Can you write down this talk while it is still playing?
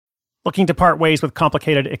Looking to part ways with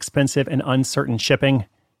complicated, expensive, and uncertain shipping?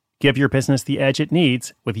 Give your business the edge it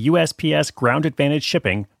needs with USPS Ground Advantage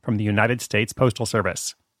shipping from the United States Postal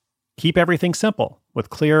Service. Keep everything simple with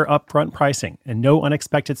clear upfront pricing and no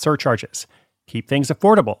unexpected surcharges. Keep things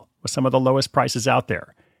affordable with some of the lowest prices out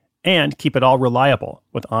there. And keep it all reliable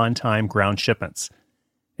with on-time ground shipments.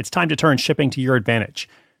 It's time to turn shipping to your advantage.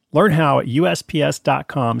 Learn how at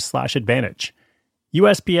USPS.com/advantage.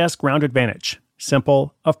 USPS Ground Advantage.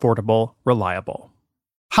 Simple, affordable, reliable.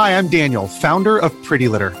 Hi, I'm Daniel, founder of Pretty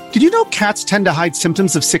Litter. Did you know cats tend to hide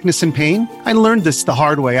symptoms of sickness and pain? I learned this the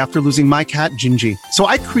hard way after losing my cat, Gingy. So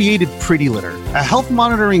I created Pretty Litter, a health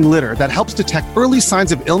monitoring litter that helps detect early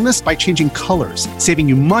signs of illness by changing colors, saving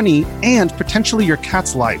you money and potentially your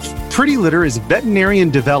cat's life. Pretty Litter is veterinarian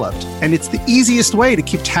developed, and it's the easiest way to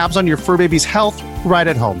keep tabs on your fur baby's health right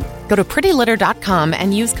at home. Go to prettylitter.com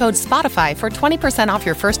and use code SPOTIFY for 20% off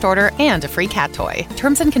your first order and a free cat toy.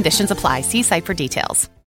 Terms and conditions apply. See site for details.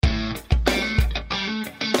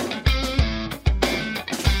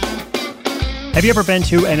 Have you ever been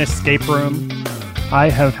to an escape room? I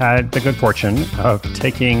have had the good fortune of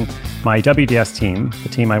taking my WDS team, the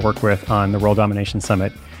team I work with on the World Domination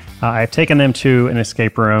Summit. I've taken them to an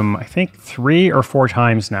escape room, I think 3 or 4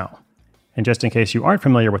 times now. And just in case you aren't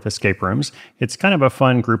familiar with escape rooms, it's kind of a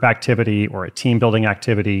fun group activity or a team building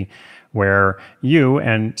activity where you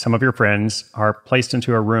and some of your friends are placed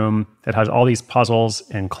into a room that has all these puzzles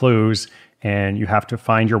and clues, and you have to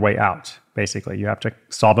find your way out. Basically, you have to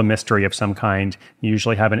solve a mystery of some kind. You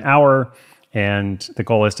usually have an hour, and the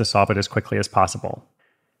goal is to solve it as quickly as possible.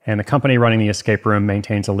 And the company running the escape room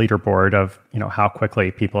maintains a leaderboard of, how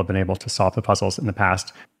quickly people have been able to solve the puzzles in the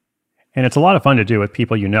past. And it's a lot of fun to do with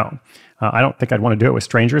people you know. I don't think I'd want to do it with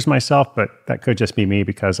strangers myself, but that could just be me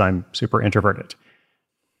because I'm super introverted.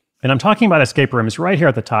 And I'm talking about escape rooms right here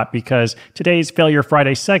at the top because today's Failure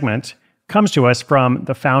Friday segment comes to us from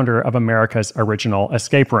the founder of America's original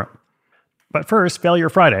escape room. But first, Failure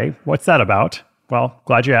Friday, what's that about? Well,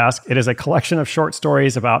 glad you asked. It is a collection of short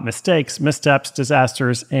stories about mistakes, missteps,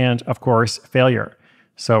 disasters, and, of course, failure.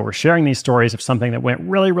 So we're sharing these stories of something that went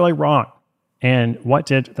really, really wrong. And what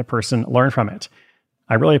did the person learn from it?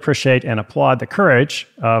 I really appreciate and applaud the courage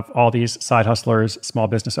of all these side hustlers, small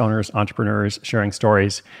business owners, entrepreneurs sharing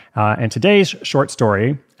stories. And today's short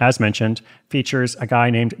story, as mentioned, features a guy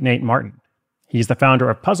named Nate Martin. He's the founder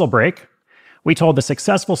of Puzzle Break. We told the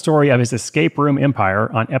successful story of his escape room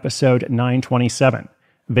empire on episode 927.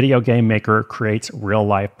 Video game maker creates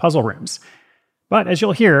real-life puzzle rooms. But as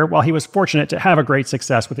you'll hear, while he was fortunate to have a great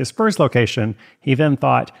success with his first location, he then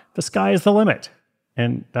thought, the sky is the limit.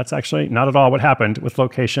 And that's actually not at all what happened with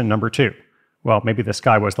location number 2. Well, maybe the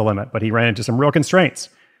sky was the limit, but he ran into some real constraints.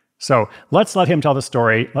 So let's let him tell the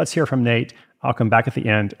story. Let's hear from Nate. I'll come back at the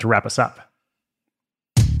end to wrap us up.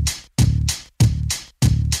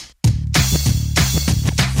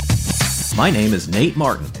 My name is Nate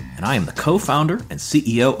Martin, and I am the co-founder and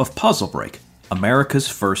CEO of Puzzle Break, America's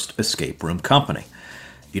first escape room company.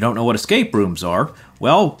 If you don't know what escape rooms are,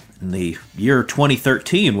 well, in the year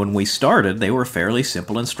 2013 when we started, they were fairly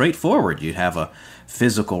simple and straightforward. You'd have a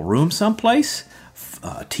physical room someplace,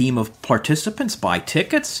 a team of participants buy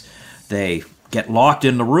tickets, they get locked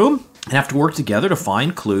in the room, and have to work together to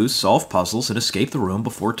find clues, solve puzzles, and escape the room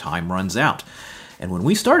before time runs out. And when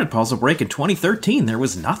we started Puzzle Break in 2013, there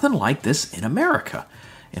was nothing like this in America.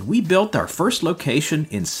 And we built our first location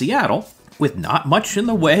in Seattle with not much in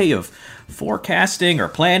the way of forecasting or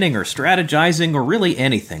planning or strategizing or really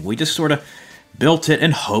anything. We just sort of built it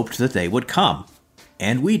and hoped that they would come.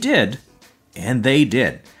 And we did. And they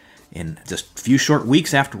did. In just a few short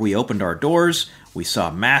weeks after we opened our doors, we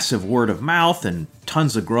saw massive word of mouth and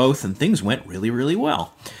tons of growth, and things went really, really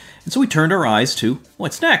well. And so we turned our eyes to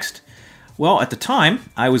what's next. Well, at the time,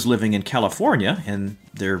 I was living in California, and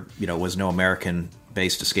there, was no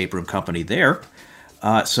American-based escape room company there.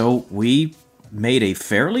 So we made a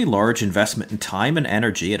fairly large investment in time and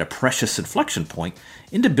energy at a precious inflection point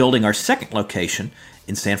into building our second location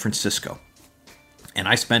in San Francisco. And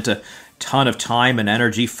I spent a ton of time and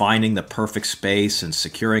energy finding the perfect space and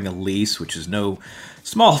securing a lease, which is no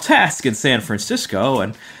small task in San Francisco.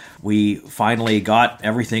 And we finally got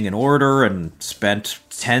everything in order and spent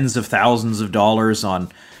tens of thousands of dollars on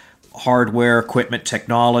hardware, equipment,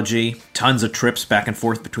 technology, tons of trips back and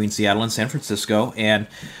forth between Seattle and San Francisco. And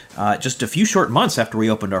just a few short months after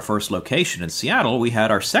we opened our first location in Seattle, we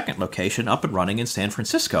had our second location up and running in San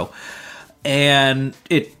Francisco. And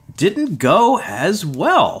it didn't go as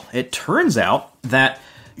well. It turns out that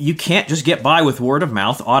you can't just get by with word of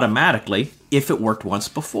mouth automatically if it worked once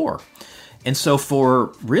before. And so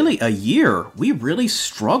for really a year, we really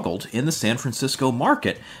struggled in the San Francisco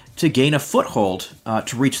market to gain a foothold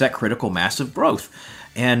to reach that critical mass of growth.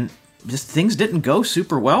 And just things didn't go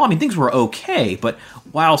super well. I mean, things were okay, but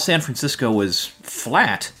while San Francisco was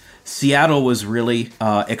flat, Seattle was really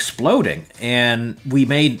exploding. And we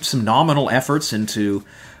made some nominal efforts into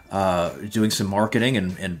doing some marketing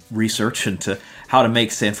and research into how to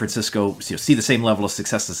make San Francisco see the same level of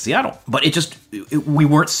success as Seattle. But we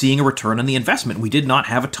weren't seeing a return on the investment. We did not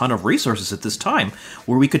have a ton of resources at this time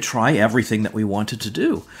where we could try everything that we wanted to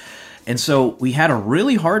do. And so we had a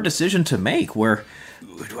really hard decision to make where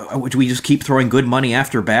do we just keep throwing good money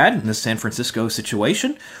after bad in the San Francisco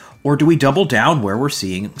situation? Or do we double down where we're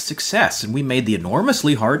seeing success? And we made the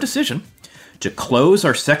enormously hard decision to close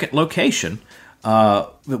our second location.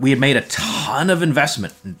 We had made a ton of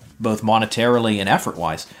investment, both monetarily and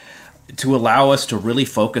effort-wise, to allow us to really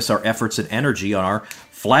focus our efforts and energy on our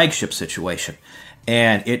flagship situation.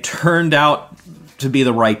 And it turned out to be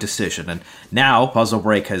the right decision. And now Puzzle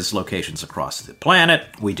Break has locations across the planet.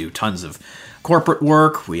 We do tons of corporate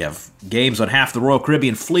work. We have games on half the Royal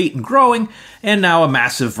Caribbean fleet and growing, and now a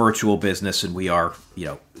massive virtual business. And we are,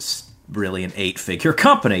 really an 8-figure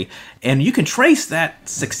company. And you can trace that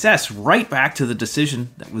success right back to the decision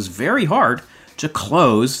that was very hard to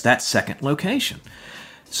close that second location.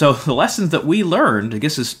 So the lessons that we learned, I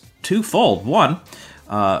guess, is twofold. One,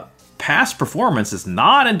 past performance is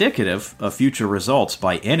not indicative of future results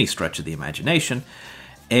by any stretch of the imagination.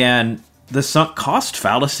 And the sunk cost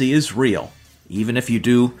fallacy is real. Even if you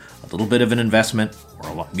do a little bit of an investment or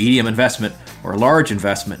a medium investment or a large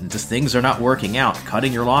investment and just things are not working out,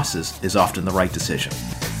 cutting your losses is often the right decision.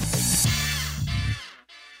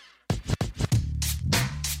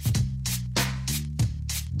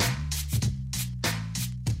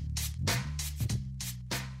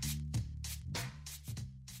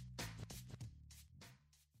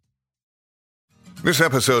 This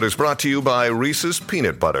episode is brought to you by Reese's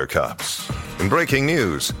Peanut Butter Cups. In breaking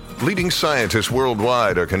news, leading scientists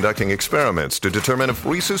worldwide are conducting experiments to determine if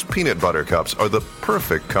Reese's Peanut Butter Cups are the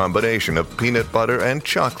perfect combination of peanut butter and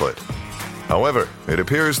chocolate. However, it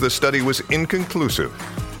appears the study was inconclusive,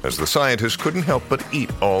 as the scientists couldn't help but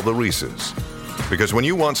eat all the Reese's. Because when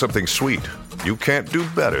you want something sweet, you can't do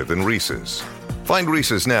better than Reese's. Find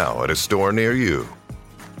Reese's now at a store near you.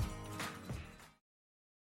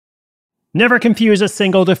 Never confuse a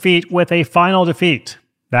single defeat with a final defeat.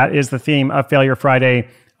 That is the theme of Failure Friday.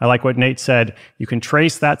 I like what Nate said. You can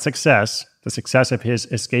trace that success, the success of his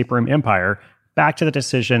escape room empire, back to the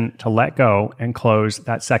decision to let go and close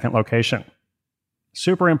that second location.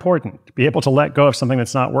 Super important to be able to let go of something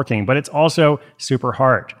that's not working, but it's also super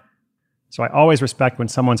hard. So I always respect when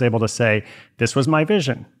someone's able to say, this was my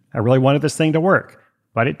vision. I really wanted this thing to work,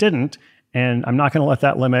 but it didn't, and I'm not going to let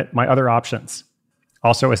that limit my other options.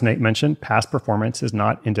 Also, as Nate mentioned, past performance is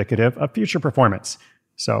not indicative of future performance.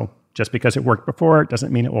 So just because it worked before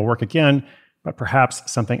doesn't mean it will work again, but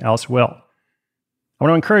perhaps something else will. I want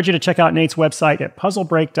to encourage you to check out Nate's website at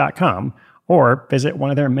puzzlebreak.com or visit one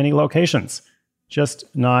of their many locations, just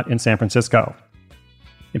not in San Francisco.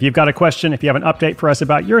 If you've got a question, if you have an update for us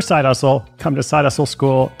about your side hustle, come to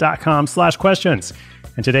sidehustleschool.com/questions.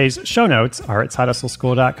 And today's show notes are at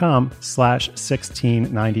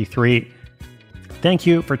sidehustleschool.com/1693. Thank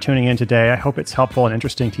you for tuning in today. I hope it's helpful and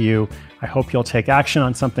interesting to you. I hope you'll take action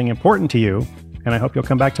on something important to you, and I hope you'll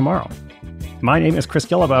come back tomorrow. My name is Chris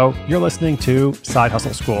Guillebeau. You're listening to Side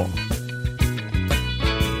Hustle School.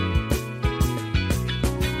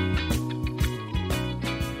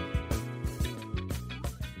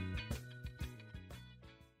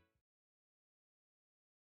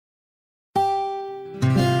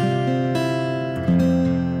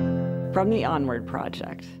 From the Onward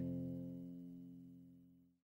Project.